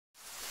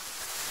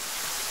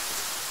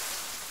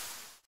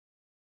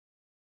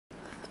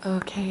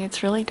Okay,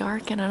 it's really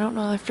dark and I don't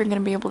know if you're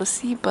gonna be able to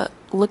see, but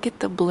look at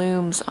the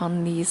blooms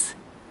on these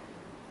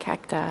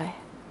cacti.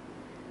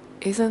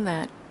 Isn't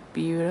that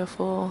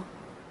beautiful?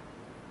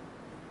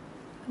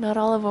 Not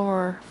all of them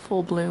are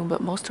full bloom,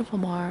 but most of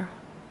them are.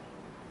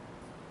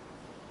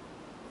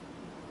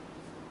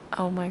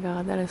 Oh my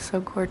god, that is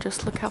so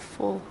gorgeous. Look how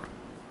full.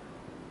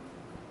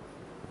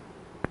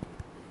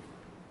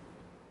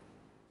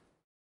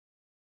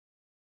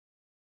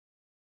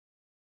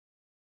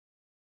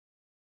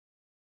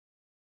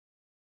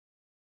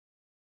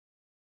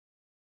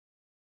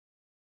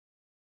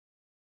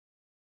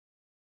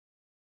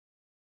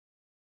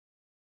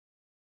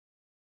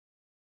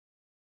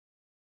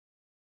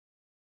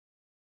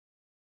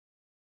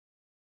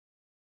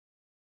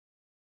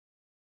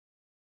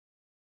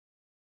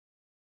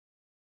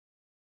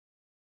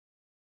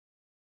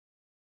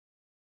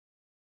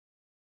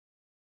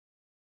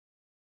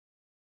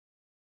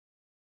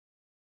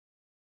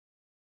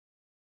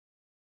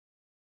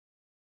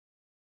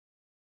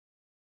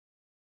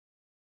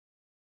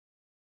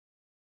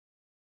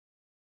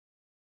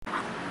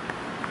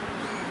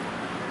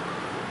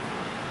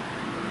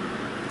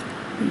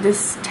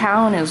 This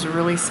town is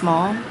really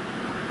small,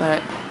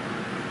 but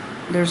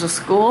there's a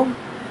school.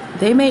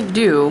 They make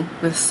do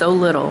with so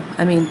little.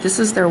 I mean, this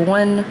is their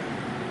one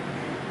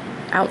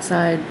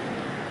outside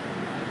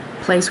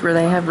place where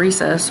they have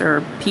recess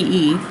or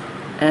PE,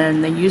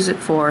 and they use it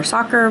for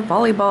soccer,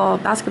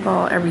 volleyball,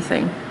 basketball,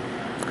 everything.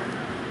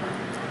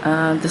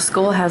 The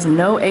school has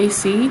no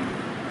AC.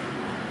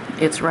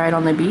 It's right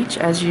on the beach,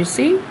 as you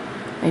see.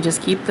 They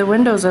just keep the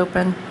windows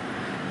open,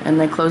 and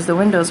they close the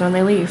windows when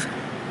they leave.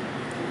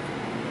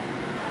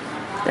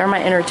 They're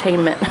my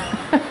entertainment.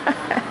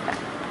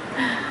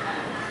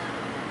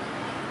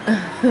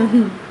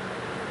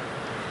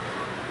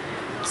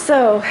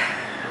 So,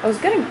 I was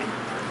gonna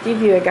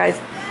give you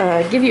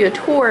a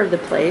tour of the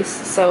place.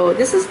 So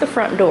this is the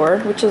front door,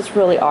 which is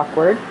really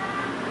awkward.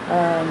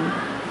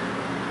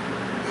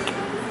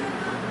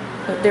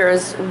 There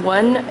is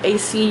one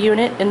AC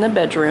unit in the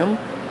bedroom.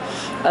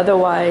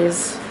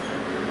 Otherwise,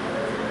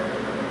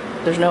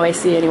 there's no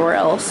AC anywhere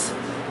else.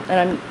 And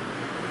I'm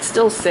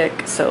still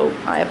sick, so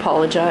I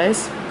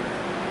apologize.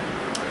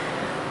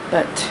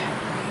 But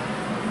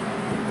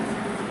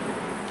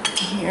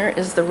here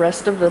is the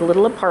rest of the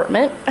little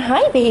apartment.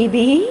 Hi,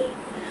 baby.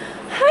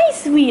 Hi,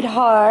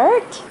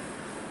 sweetheart.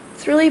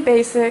 It's really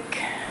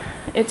basic.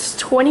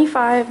 It's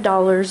 $25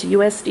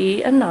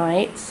 USD a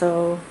night,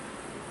 so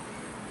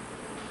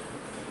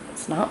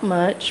it's not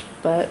much,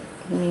 but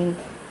I mean,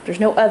 there's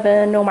no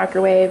oven, no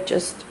microwave,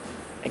 just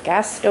a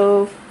gas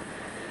stove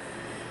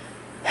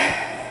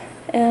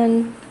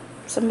and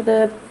some of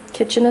the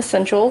kitchen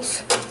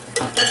essentials.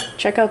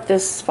 Check out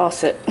this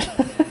faucet.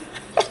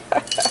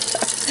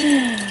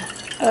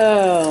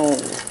 Oh,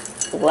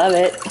 love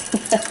it.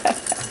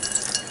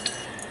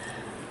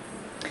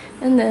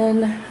 And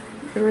then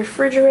the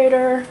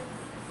refrigerator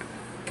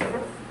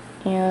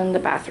and the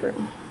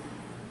bathroom.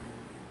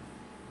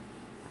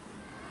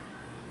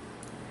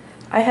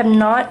 I have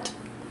not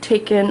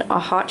taken a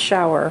hot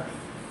shower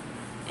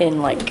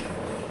in like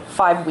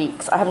 5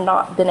 weeks. I have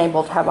not been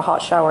able to have a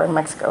hot shower in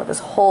Mexico this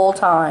whole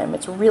time.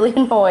 It's really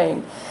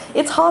annoying.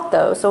 It's hot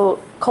though,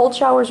 so cold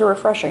showers are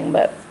refreshing,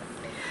 but...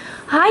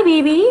 Hi,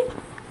 baby!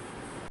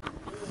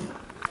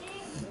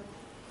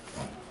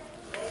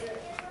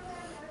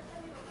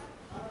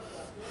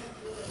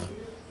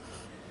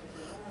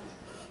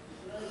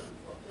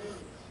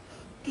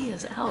 He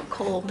is out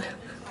cold.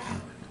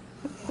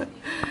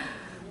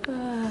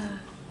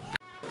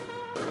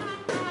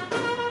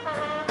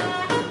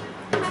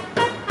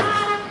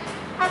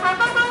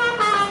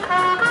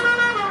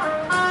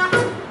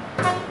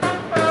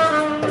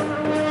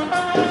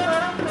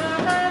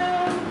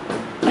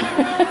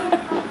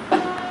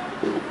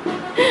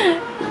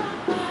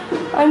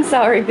 I'm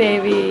sorry,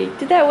 baby.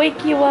 Did that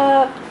wake you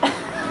up?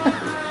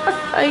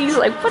 He's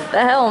like, what the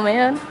hell,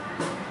 man?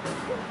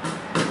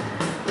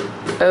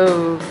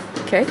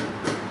 Okay.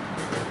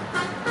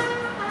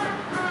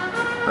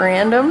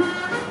 Random.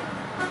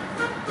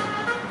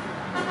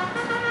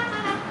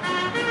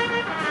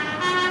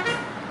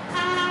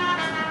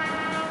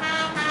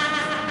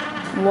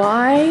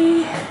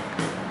 Why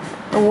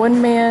a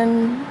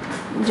one-man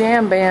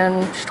jam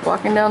band just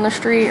walking down the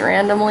street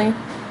randomly?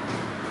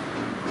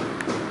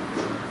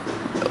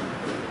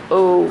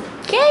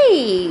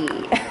 Okay.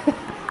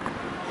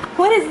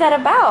 What is that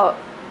about?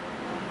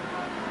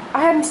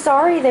 I'm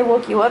sorry they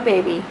woke you up,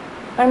 baby.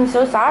 I'm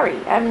so sorry.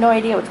 I have no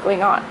idea what's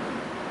going on.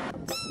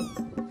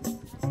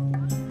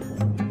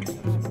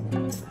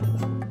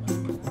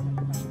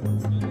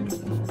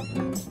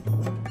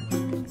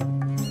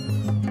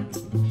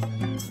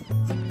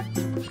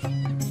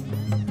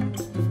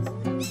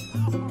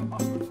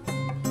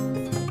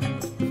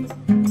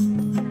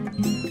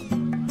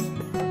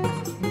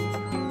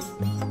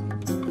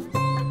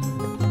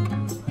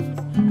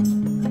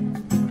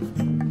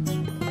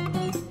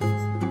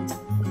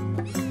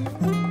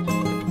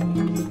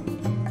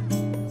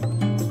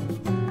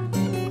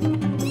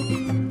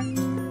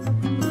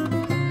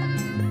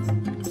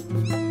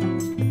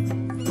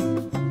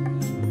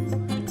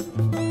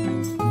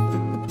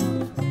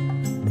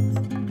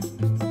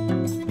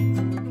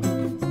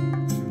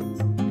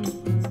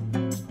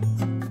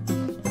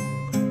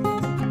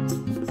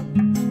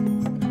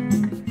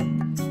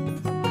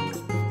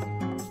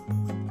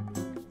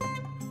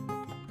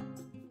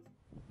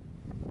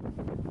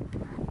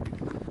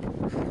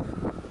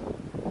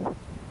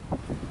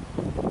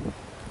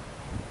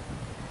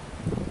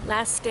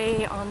 Last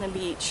day on the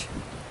beach.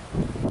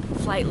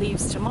 Flight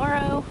leaves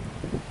tomorrow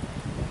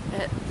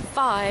at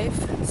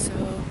 5, so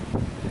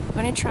I'm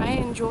gonna try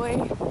and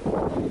enjoy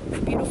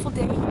a beautiful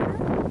day here.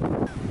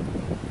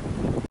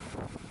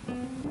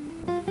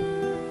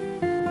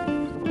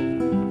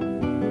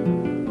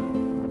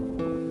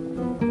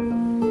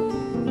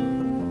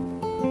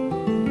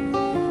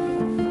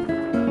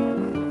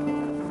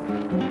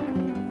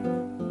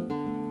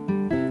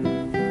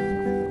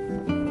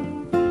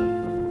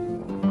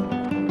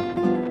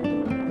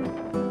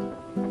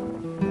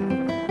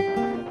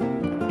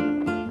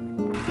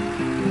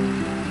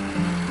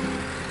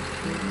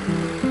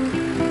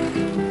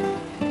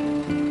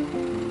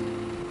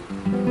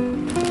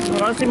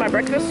 Want to see my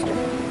breakfast?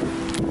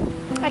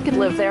 I could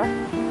live there.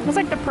 It's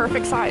like the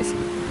perfect size.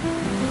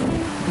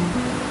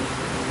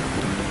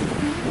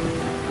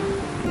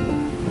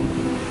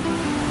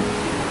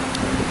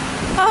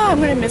 Oh, I'm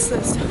gonna miss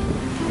this.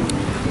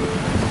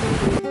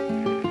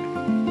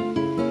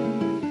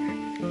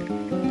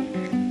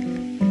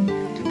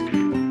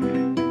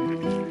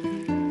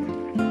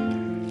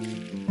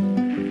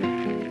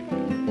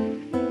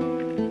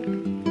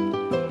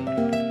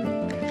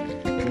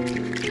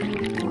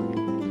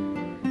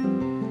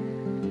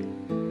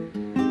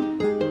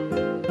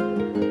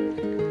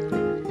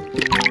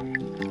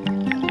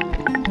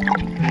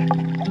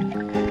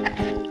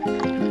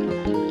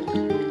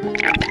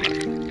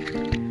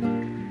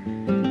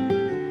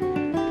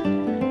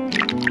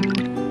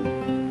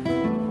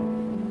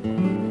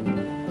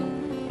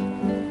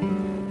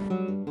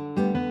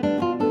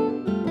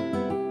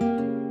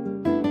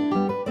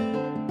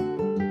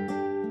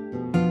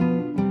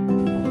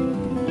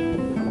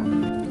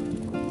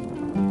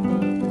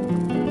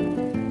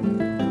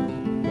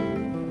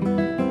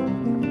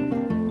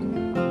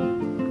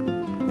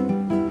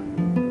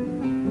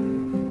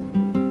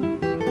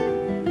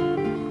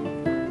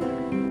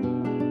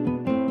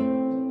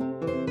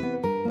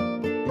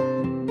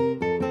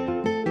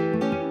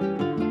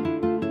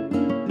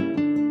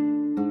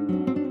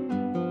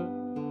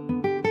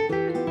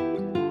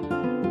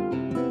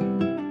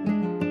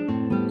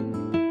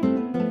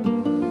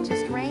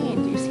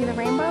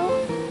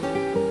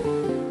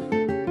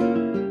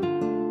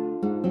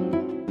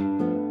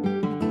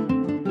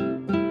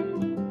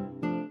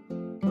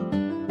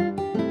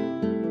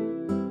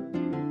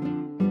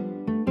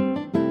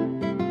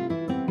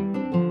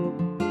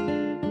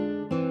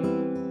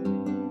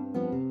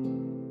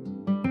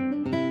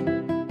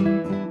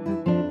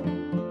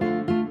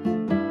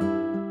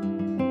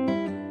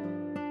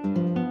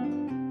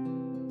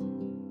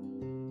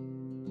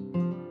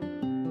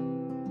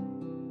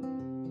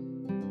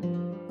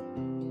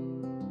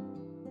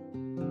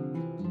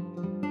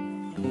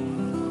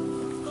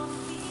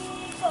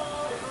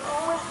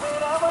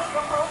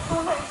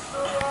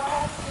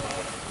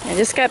 I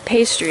just got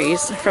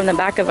pastries from the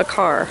back of a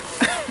car.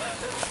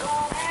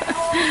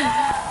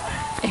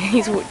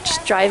 He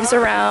just drives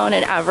around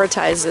and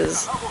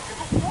advertises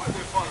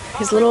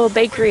his little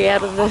bakery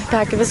out of the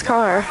back of his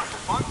car.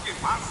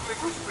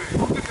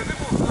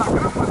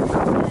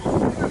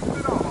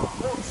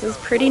 This is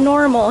pretty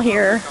normal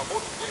here.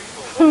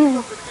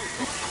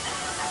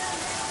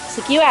 It's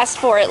like, you asked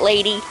for it,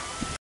 lady.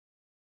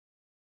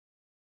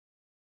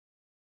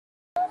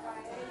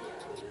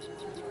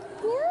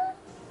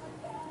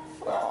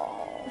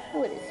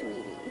 What a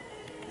sweetie.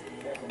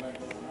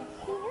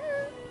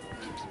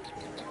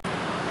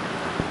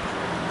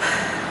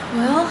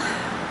 Well,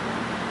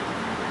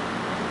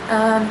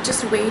 I'm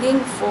just waiting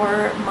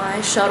for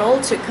my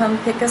shuttle to come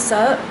pick us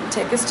up,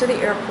 take us to the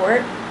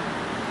airport.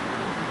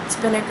 It's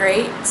been a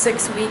great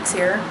 6 weeks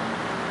here.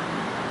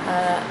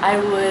 I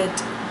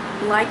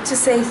would like to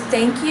say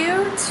thank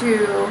you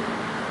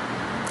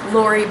to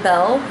Lori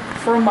Bell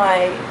for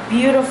my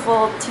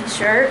beautiful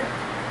t-shirt.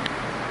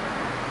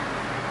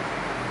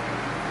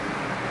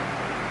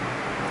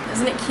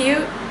 Isn't it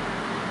cute?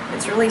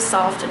 It's really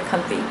soft and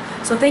comfy.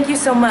 So thank you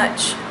so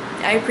much.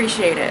 I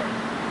appreciate it.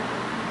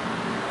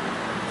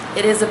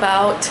 It is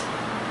about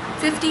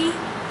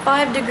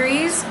 55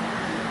 degrees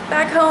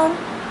back home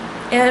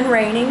and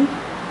raining.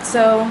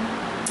 So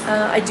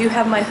I do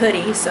have my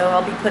hoodie, so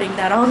I'll be putting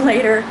that on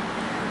later.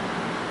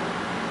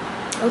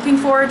 Looking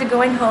forward to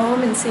going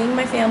home and seeing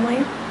my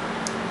family.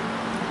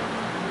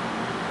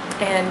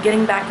 And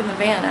getting back in the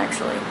van,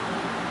 actually.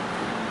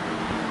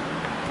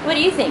 What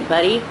do you think,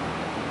 buddy?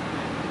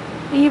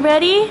 Are you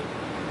ready?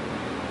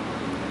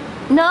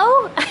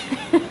 No?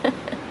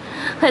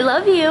 I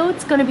love you.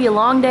 It's gonna be a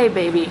long day,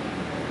 baby.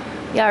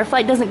 Yeah, our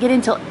flight doesn't get in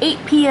until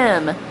 8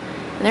 p.m. and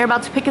they're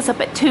about to pick us up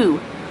at 2.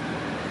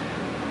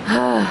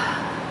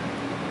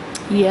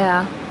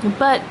 Yeah,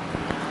 but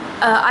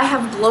I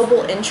have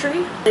global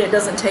entry. It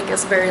doesn't take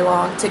us very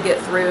long to get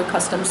through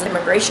customs and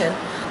immigration.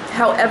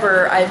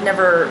 However, I've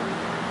never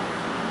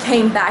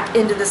came back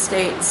into the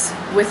States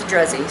with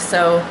Dresden,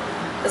 so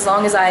as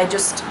long as I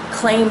just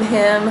claim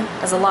him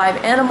as a live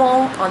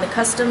animal on the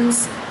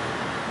customs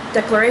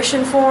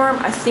declaration form,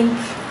 I think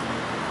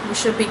we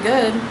should be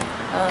good.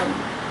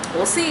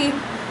 We'll see.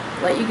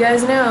 Let you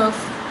guys know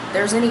if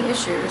there's any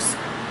issues.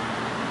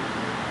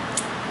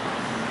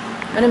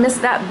 Gonna miss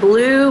that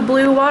blue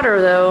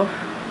water though.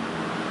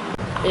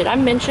 Did I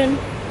mention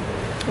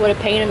what a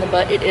pain in the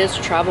butt it is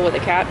to travel with a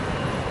cat?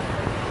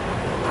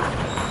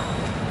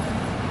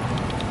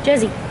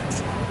 Jesse.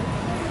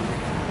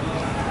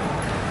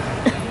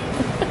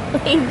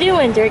 What are you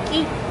doing, Turkey?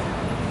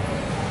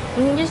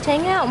 You can just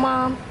hang out,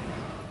 Mom.